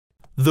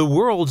The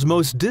world's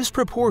most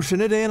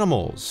disproportionate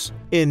animals.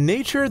 In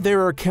nature,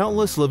 there are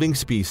countless living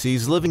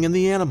species living in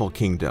the animal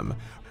kingdom.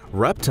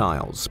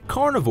 Reptiles,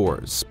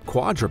 carnivores,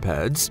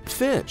 quadrupeds,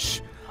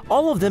 fish.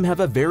 All of them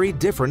have a very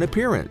different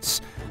appearance.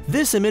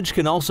 This image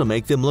can also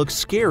make them look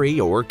scary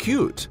or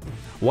cute.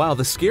 While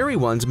the scary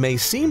ones may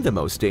seem the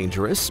most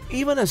dangerous,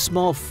 even a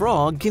small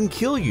frog can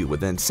kill you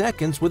within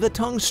seconds with a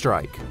tongue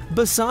strike.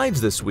 Besides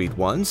the sweet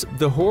ones,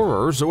 the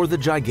horrors, or the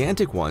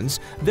gigantic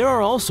ones, there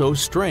are also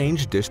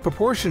strange,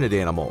 disproportionate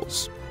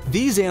animals.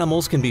 These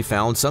animals can be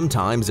found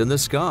sometimes in the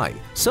sky,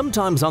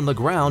 sometimes on the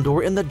ground,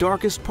 or in the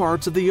darkest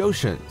parts of the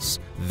oceans.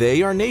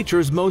 They are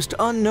nature's most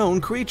unknown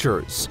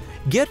creatures.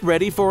 Get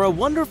ready for a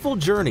wonderful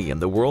journey in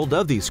the world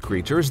of these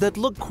creatures that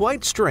look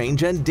quite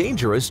strange and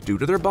dangerous due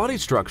to their body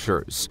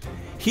structures.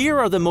 Here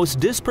are the most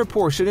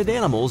disproportionate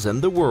animals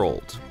in the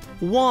world.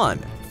 1.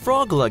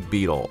 Frog-leg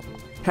beetle.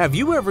 Have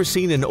you ever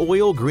seen an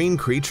oil green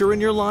creature in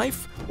your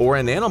life? Or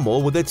an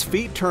animal with its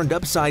feet turned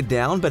upside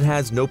down but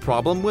has no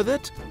problem with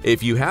it?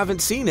 If you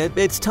haven't seen it,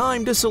 it's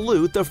time to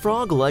salute the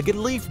frog-legged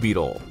leaf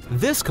beetle.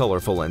 This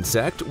colorful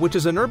insect, which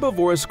is an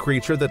herbivorous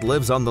creature that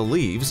lives on the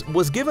leaves,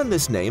 was given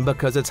this name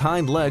because its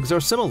hind legs are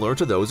similar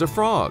to those of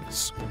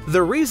frogs.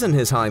 The reason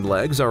his hind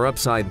legs are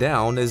upside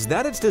down is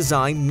that it's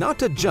designed not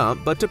to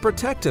jump but to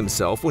protect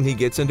himself when he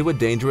gets into a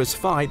dangerous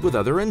fight with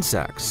other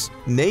insects.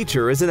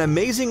 Nature is an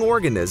amazing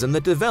organism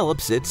that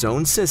develops its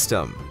own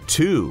system.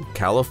 2.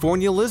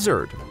 California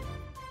lizard.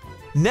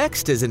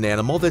 Next is an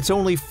animal that's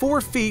only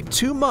 4 feet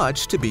too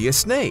much to be a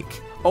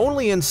snake.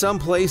 Only in some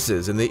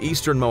places in the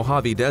eastern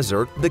Mojave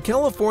Desert, the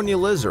California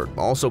lizard,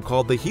 also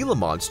called the Gila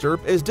monster,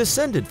 is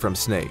descended from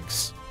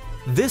snakes.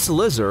 This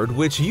lizard,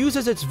 which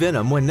uses its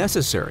venom when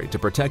necessary to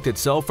protect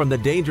itself from the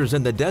dangers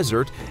in the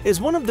desert, is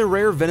one of the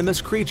rare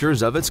venomous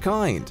creatures of its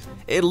kind.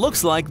 It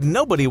looks like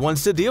nobody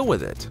wants to deal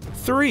with it.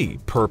 3.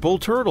 Purple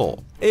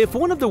turtle. If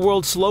one of the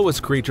world's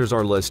slowest creatures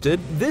are listed,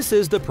 this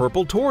is the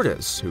purple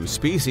tortoise, whose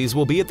species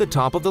will be at the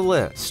top of the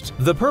list.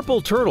 The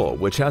purple turtle,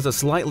 which has a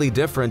slightly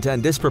different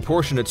and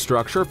disproportionate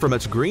structure from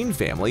its green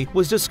family,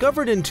 was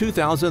discovered in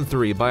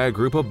 2003 by a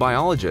group of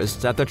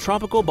biologists at the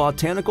Tropical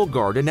Botanical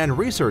Garden and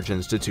Research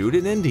Institute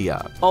in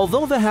India.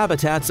 Although the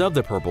habitats of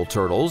the purple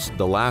turtles,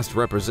 the last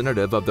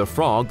representative of the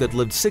frog that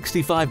lived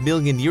 65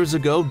 million years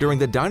ago during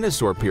the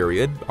dinosaur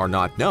period, are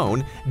not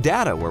known,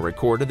 data were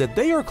recorded that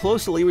they are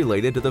closely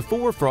related to the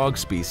 4 frog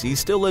species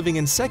still living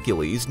in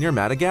Seychelles near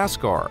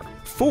Madagascar.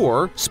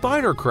 4.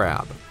 Spider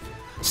crab.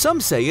 Some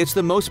say it's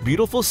the most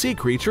beautiful sea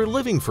creature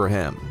living for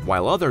him,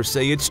 while others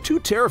say it's too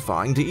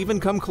terrifying to even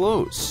come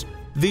close.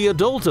 The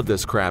adult of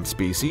this crab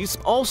species,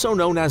 also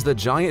known as the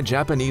giant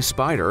Japanese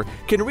spider,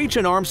 can reach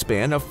an arm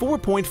span of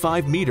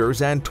 4.5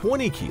 meters and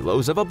 20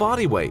 kilos of a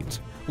body weight.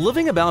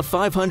 Living about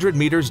 500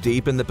 meters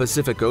deep in the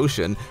Pacific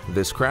Ocean,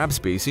 this crab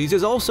species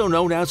is also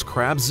known as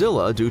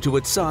Crabzilla due to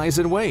its size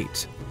and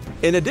weight.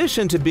 In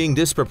addition to being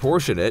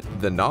disproportionate,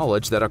 the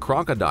knowledge that a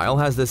crocodile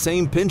has the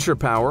same pincher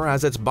power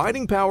as its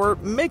biting power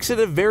makes it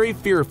a very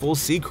fearful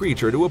sea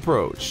creature to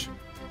approach.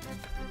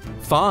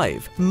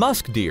 5.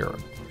 Musk deer.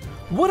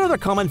 What are the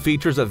common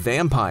features of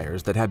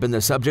vampires that have been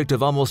the subject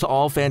of almost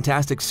all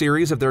fantastic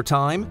series of their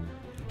time?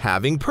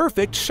 Having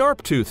perfect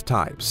sharp-tooth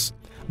types.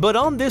 But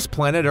on this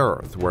planet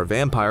Earth, where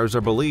vampires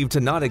are believed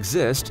to not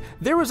exist,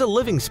 there is a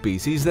living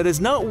species that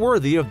is not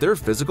worthy of their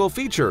physical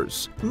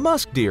features: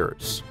 musk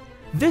deers.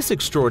 This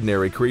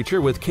extraordinary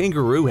creature with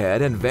kangaroo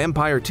head and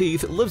vampire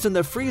teeth lives in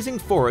the freezing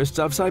forests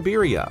of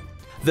Siberia.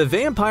 The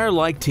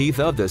vampire-like teeth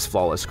of this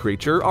flawless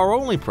creature are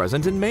only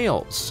present in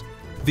males.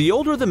 The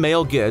older the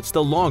male gets,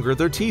 the longer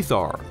their teeth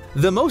are.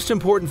 The most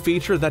important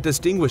feature that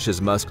distinguishes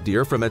musk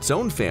deer from its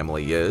own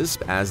family is,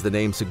 as the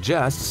name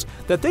suggests,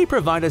 that they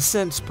provide a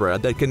scent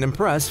spread that can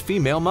impress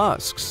female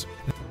musks.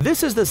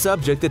 This is the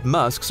subject that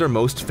musks are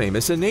most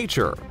famous in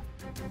nature.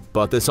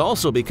 But this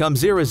also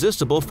becomes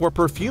irresistible for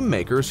perfume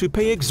makers who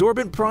pay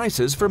exorbitant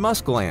prices for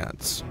musk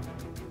glands.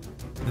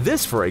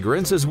 This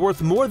fragrance is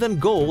worth more than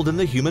gold in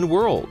the human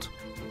world.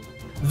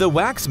 The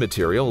wax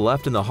material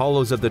left in the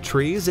hollows of the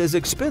trees is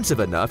expensive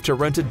enough to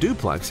rent a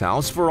duplex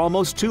house for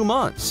almost 2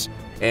 months,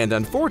 and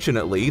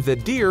unfortunately, the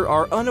deer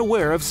are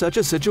unaware of such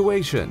a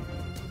situation.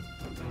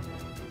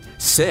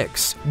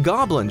 6.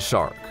 Goblin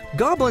shark.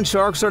 Goblin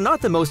sharks are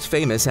not the most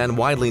famous and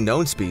widely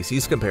known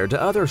species compared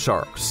to other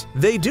sharks.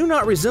 They do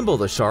not resemble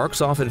the sharks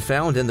often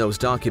found in those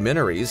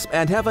documentaries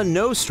and have a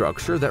nose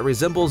structure that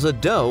resembles a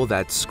dough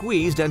that's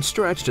squeezed and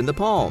stretched in the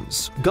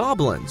palms.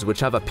 Goblins, which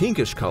have a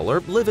pinkish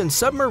color, live in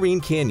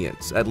submarine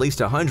canyons at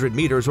least 100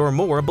 meters or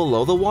more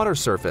below the water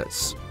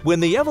surface. When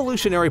the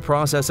evolutionary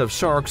process of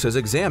sharks is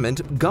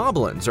examined,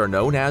 goblins are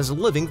known as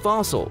living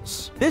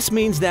fossils. This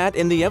means that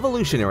in the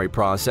evolutionary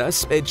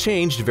process, it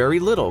changed very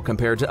little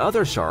compared to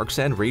other sharks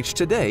and reached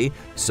today,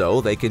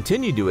 so they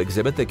continue to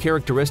exhibit the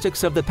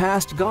characteristics of the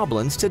past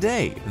goblins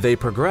today. They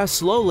progress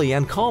slowly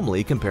and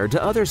calmly compared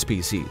to other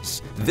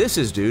species. This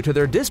is due to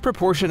their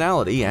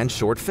disproportionality and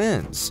short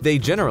fins. They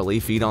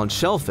generally feed on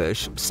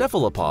shellfish,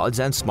 cephalopods,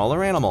 and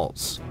smaller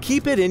animals.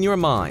 Keep it in your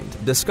mind,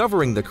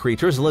 discovering the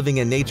creatures living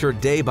in nature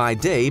day by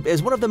day today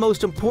is one of the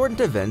most important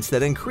events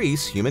that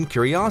increase human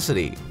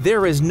curiosity.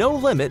 There is no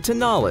limit to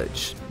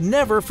knowledge.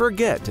 Never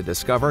forget to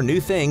discover new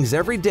things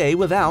every day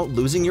without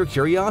losing your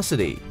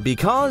curiosity,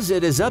 because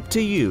it is up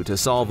to you to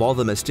solve all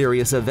the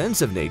mysterious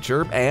events of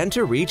nature and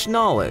to reach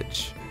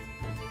knowledge.